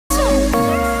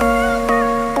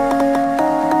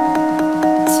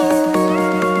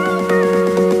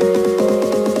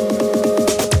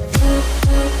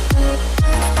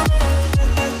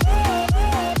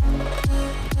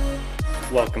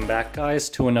guys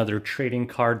to another trading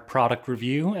card product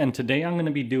review, and today I'm going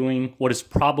to be doing what is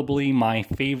probably my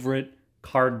favorite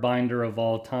card binder of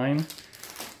all time,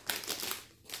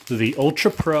 the Ultra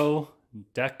Pro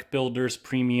Deckbuilder's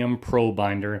Premium Pro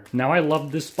Binder. Now I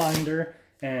love this binder,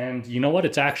 and you know what?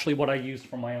 It's actually what I use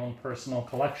for my own personal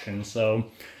collection. So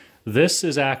this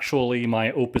is actually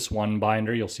my Opus 1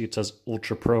 binder. You'll see it says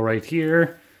Ultra Pro right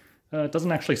here. It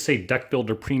doesn't actually say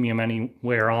Deckbuilder Premium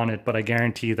anywhere on it, but I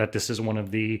guarantee that this is one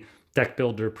of the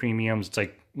Deckbuilder Premiums. It's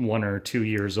like 1 or 2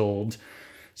 years old.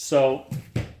 So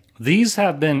these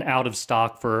have been out of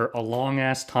stock for a long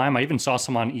ass time. I even saw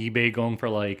some on eBay going for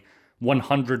like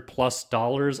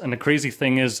 $100+. And the crazy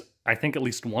thing is, I think at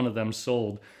least one of them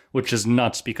sold, which is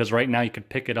nuts because right now you could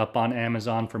pick it up on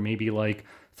Amazon for maybe like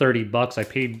 30 bucks. I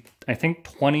paid, I think,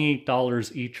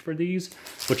 $28 each for these,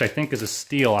 which I think is a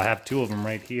steal. I have 2 of them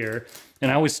right here.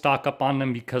 And I always stock up on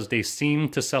them because they seem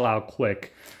to sell out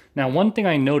quick. Now, one thing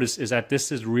I noticed is that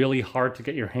this is really hard to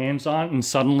get your hands on and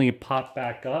suddenly pop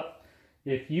back up.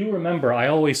 If you remember, I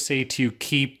always say to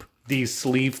keep these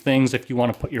sleeve things if you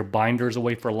want to put your binders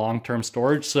away for long-term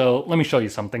storage. So let me show you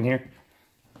something here.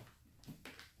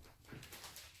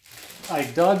 I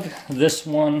dug this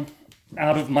one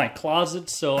out of my closet,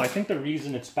 so I think the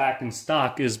reason it's back in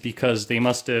stock is because they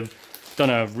must have done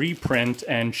a reprint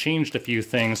and changed a few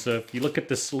things. So if you look at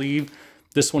the sleeve,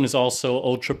 this one is also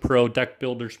Ultra Pro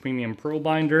Deckbuilder's Premium Pro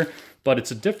Binder, but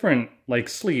it's a different like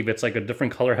sleeve. It's like a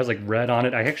different color, has like red on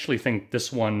it. I actually think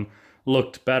this one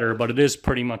looked better, but it is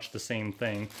pretty much the same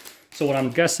thing. So what I'm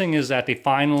guessing is that they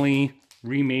finally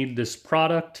remade this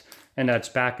product and that's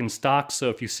back in stock. So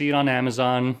if you see it on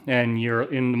Amazon and you're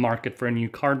in the market for a new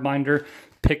card binder,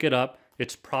 pick it up.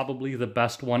 It's probably the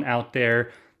best one out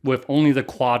there, with only the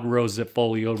Quad Row Zip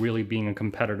Folio really being a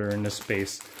competitor in this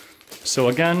space. So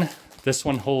again, this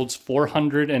one holds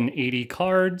 480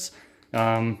 cards.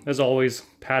 As always,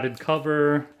 padded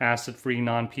cover, acid-free,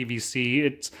 non-PVC.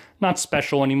 It's not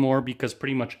special anymore because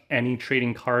pretty much any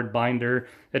trading card binder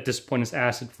at this point is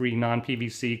acid-free,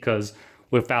 non-PVC, because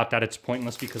without that, it's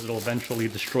pointless because it'll eventually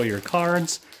destroy your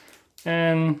cards.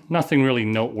 And nothing really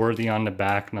noteworthy on the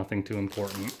back, nothing too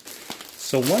important.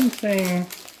 So one thing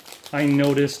I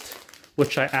noticed,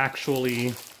 which I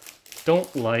actually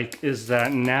don't like, is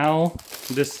that now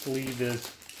this sleeve is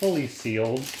fully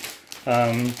sealed.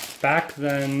 Back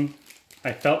then,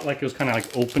 I felt like it was kind of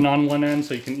like open on one end,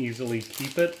 so you can easily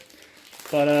keep it.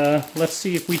 But let's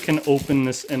see if we can open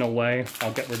this in a way.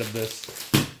 I'll get rid of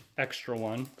this extra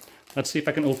one. Let's see if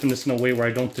I can open this in a way where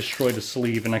I don't destroy the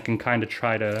sleeve and I can kind of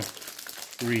try to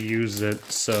reuse it.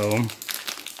 So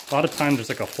a lot of times there's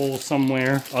like a hole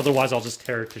somewhere. Otherwise, I'll just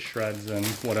tear it to shreds and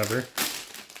whatever.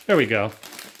 There we go.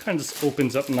 Kind of just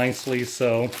opens up nicely.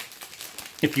 So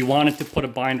if you wanted to put a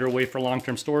binder away for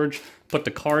long-term storage, put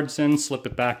the cards in, slip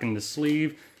it back in the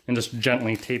sleeve, and just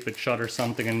gently tape it shut or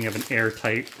something, and you have an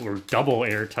airtight or double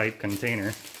airtight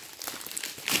container.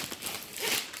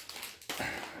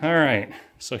 All right.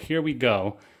 So here we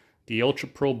go. The Ultra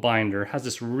Pro binder has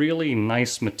this really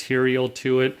nice material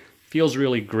to it. Feels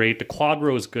really great. The Quad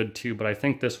Row is good too, but I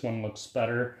think this one looks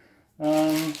better.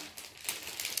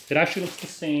 It actually looks the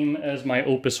same as my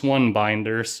Opus 1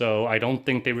 binder, so I don't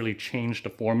think they really changed the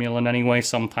formula in any way.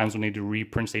 Sometimes when they do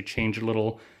reprints, they change a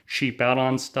little, cheap out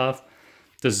on stuff.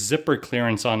 The zipper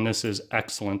clearance on this is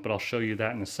excellent, but I'll show you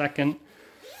that in a second.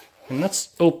 And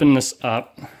let's open this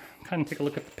up, kind of take a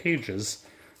look at the pages.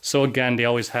 So again, they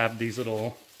always have these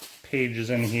little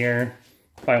pages in here,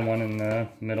 probably one in the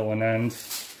middle and end.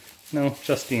 No,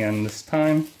 just the end this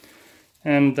time.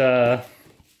 And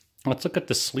let's look at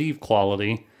the sleeve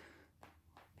quality.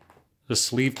 The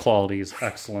sleeve quality is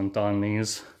excellent on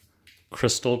these.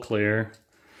 Crystal clear.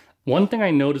 One thing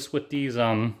I noticed with these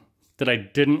that I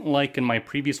didn't like in my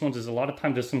previous ones is a lot of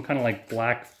times there's some kind of like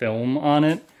black film on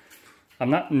it. I'm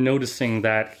not noticing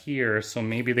that here, so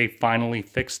maybe they finally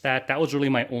fixed that. That was really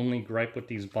my only gripe with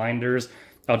these binders.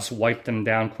 I'll just wipe them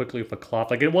down quickly with a cloth.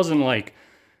 Like, it wasn't like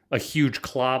a huge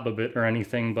clob of it or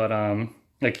anything, but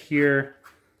like here,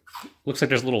 looks like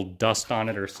there's a little dust on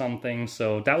it or something.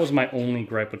 So that was my only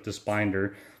gripe with this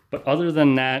binder. But other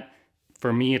than that,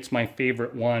 for me, it's my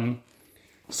favorite one.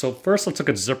 So first, let's look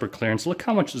at zipper clearance. Look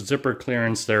how much zipper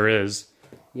clearance there is.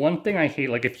 One thing I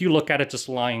hate, like if you look at it just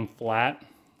lying flat,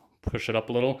 push it up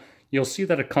a little, you'll see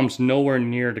that it comes nowhere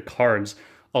near the cards.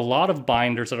 A lot of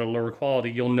binders that are lower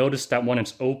quality, you'll notice that when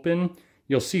it's open,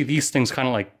 you'll see these things kind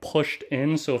of like pushed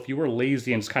in. So if you were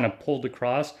lazy and just kind of pulled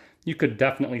across, you could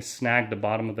definitely snag the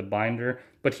bottom of the binder.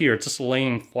 But here, it's just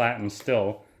laying flat and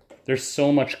still. There's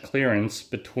so much clearance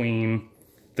between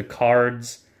the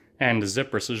cards and the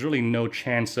zipper, so there's really no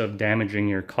chance of damaging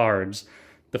your cards.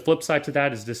 The flip side to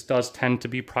that is this does tend to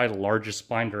be probably the largest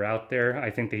binder out there. I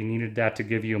think they needed that to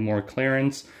give you more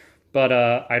clearance, but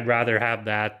I'd rather have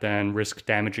that than risk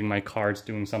damaging my cards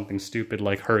doing something stupid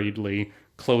like hurriedly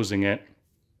closing it.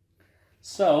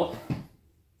 So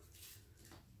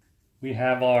we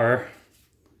have our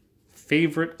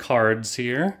favorite cards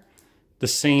here. The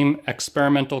same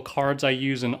experimental cards I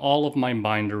use in all of my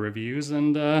binder reviews,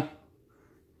 and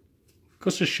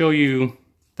goes to show you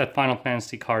that Final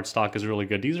Fantasy cardstock is really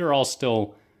good. These are all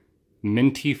still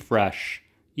minty fresh,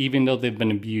 even though they've been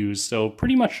abused. So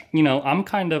pretty much, you know, I'm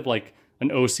kind of like an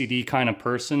OCD kind of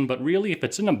person, but really if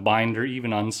it's in a binder,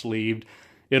 even unsleeved,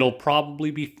 it'll probably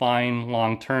be fine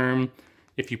long term.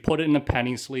 If you put it in a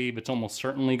penny sleeve, it's almost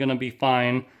certainly going to be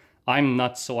fine. I'm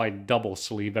nuts, so I double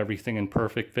sleeve everything in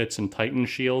perfect fits and Titan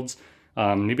shields.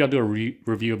 Maybe I'll do a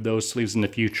review of those sleeves in the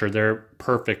future. They're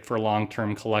perfect for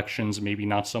long-term collections, maybe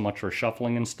not so much for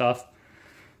shuffling and stuff.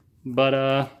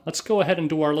 But let's go ahead and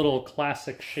do our little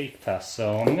classic shake test.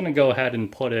 So I'm going to go ahead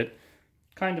and put it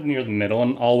kind of near the middle,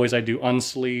 and always I do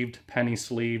unsleeved, penny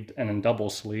sleeved, and then double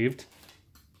sleeved.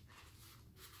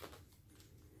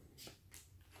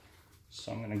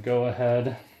 So I'm going to go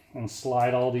ahead and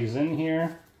slide all these in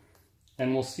here,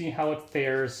 and we'll see how it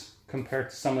fares compared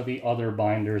to some of the other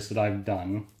binders that I've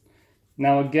done.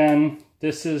 Now again,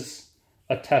 this is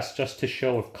a test just to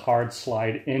show if cards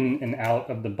slide in and out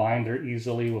of the binder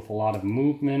easily with a lot of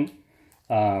movement.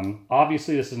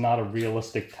 Obviously this is not a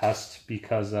realistic test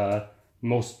because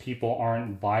most people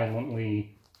aren't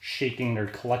violently shaking their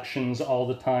collections all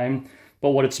the time. But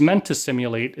what it's meant to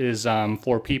simulate is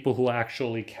for people who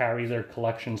actually carry their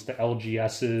collections to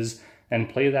LGSs and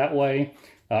play that way.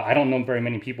 I don't know very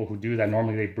many people who do that.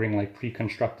 Normally they bring like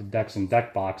pre-constructed decks and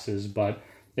deck boxes, but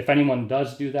if anyone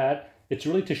does do that, it's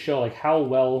really to show like how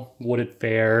well would it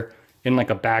fare in like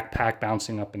a backpack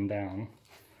bouncing up and down.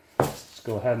 Let's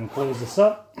go ahead and close this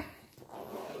up.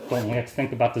 Don't really have to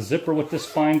think about the zipper with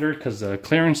this binder because the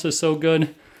clearance is so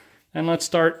good. And let's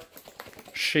start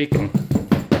shaking.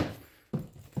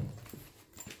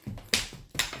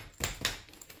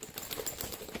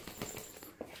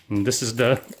 And this is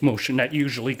the motion that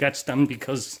usually gets them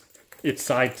because it's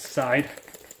side to side.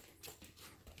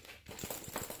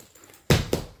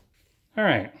 All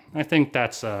right, I think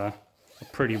that's a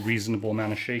pretty reasonable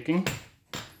amount of shaking.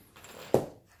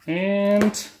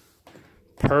 And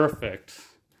perfect.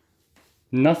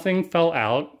 Nothing fell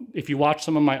out. If you watch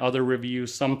some of my other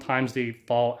reviews, sometimes they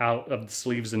fall out of the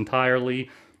sleeves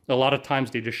entirely. A lot of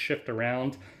times they just shift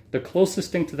around. The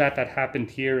closest thing to that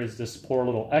happened here is this poor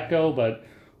little echo, but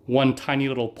one tiny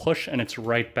little push and it's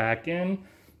right back in.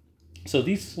 So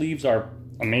these sleeves are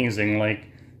amazing. Like,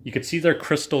 you can see they're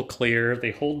crystal clear. They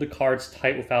hold the cards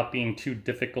tight without being too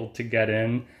difficult to get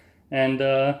in. And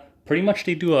pretty much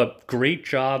they do a great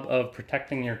job of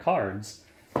protecting your cards.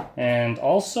 And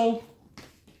also,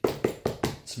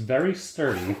 it's very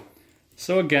sturdy.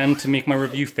 So again, to make my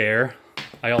review fair,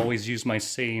 I always use my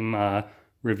same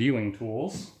reviewing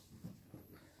tools.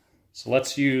 So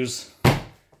let's use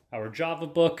our Java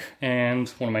book and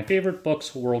one of my favorite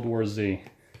books, World War Z.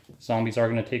 Zombies are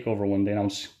going to take over one day, and I'm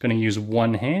just going to use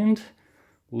one hand,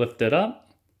 lift it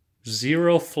up,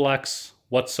 zero flex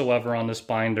whatsoever on this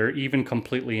binder, even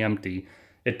completely empty.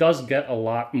 It does get a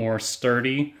lot more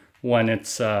sturdy when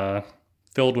it's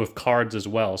filled with cards as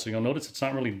well, so you'll notice it's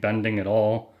not really bending at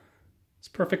all. It's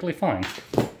perfectly fine.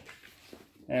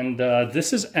 And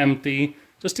this is empty,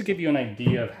 just to give you an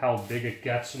idea of how big it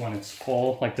gets when it's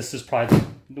full. Like, this is probably,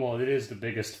 well, it is the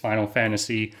biggest Final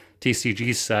Fantasy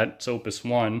TCG set. It's Opus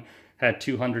 1. Had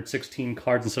 216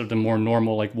 cards instead of the more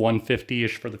normal, like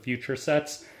 150-ish for the future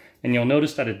sets. And you'll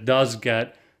notice that it does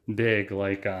get big,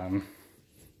 like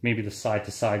maybe the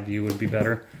side-to-side view would be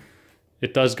better.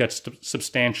 It does get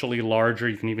substantially larger.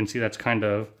 You can even see that's kind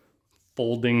of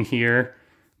folding here.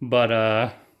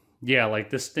 But yeah, like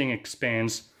this thing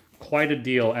expands quite a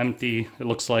deal. Empty, it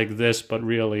looks like this, but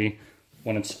really,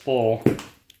 when it's full,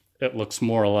 it looks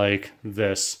more like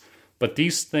this. But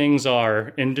these things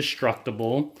are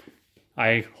indestructible.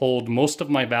 I hold most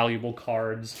of my valuable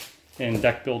cards in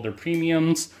Deckbuilder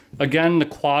Premiums. Again, the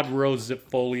quad row zip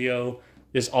folio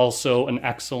is also an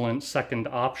excellent second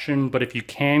option, but if you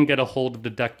can get a hold of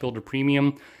the Deckbuilder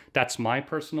Premium, that's my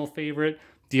personal favorite.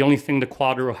 The only thing the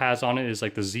Quadro has on it is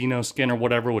like the Xeno skin or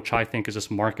whatever, which I think is just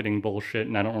marketing bullshit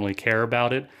and I don't really care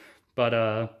about it.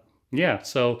 But yeah,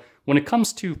 so when it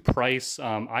comes to price,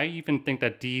 I even think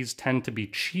that these tend to be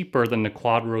cheaper than the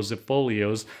Quadro zip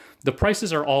folios. The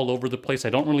prices are all over the place. I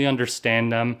don't really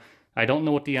understand them. I don't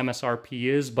know what the MSRP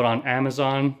is, but on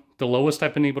Amazon, the lowest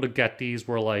I've been able to get these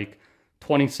were like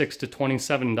 $26 to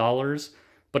 $27.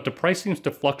 but the price seems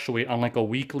to fluctuate on like a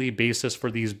weekly basis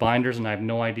for these binders, and I have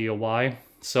no idea why.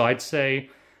 So I'd say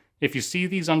if you see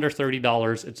these under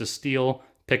 $30, it's a steal,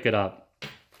 pick it up.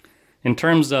 In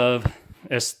terms of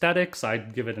aesthetics,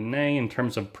 I'd give it an A. In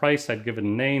terms of price, I'd give it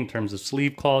an A. In terms of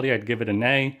sleeve quality, I'd give it an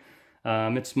A.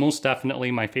 It's most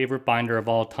definitely my favorite binder of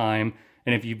all time.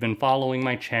 And if you've been following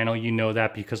my channel, you know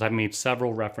that because I've made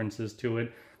several references to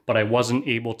it, but I wasn't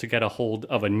able to get a hold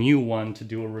of a new one to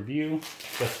do a review.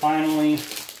 But finally,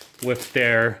 with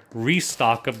their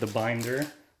restock of the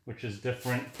binder, which is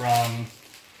different from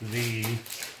the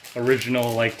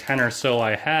original like 10 or so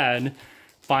I had,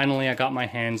 finally I got my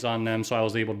hands on them, so I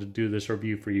was able to do this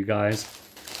review for you guys.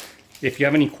 If you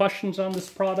have any questions on this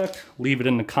product, leave it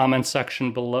in the comment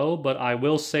section below, but I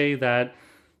will say that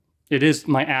it is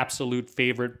my absolute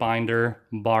favorite binder,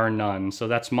 bar none. So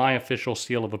that's my official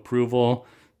seal of approval.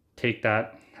 Take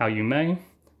that how you may.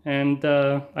 And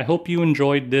I hope you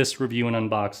enjoyed this review and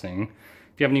unboxing.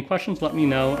 If you have any questions, let me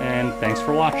know, and thanks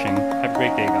for watching. Have a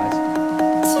great day,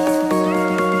 guys.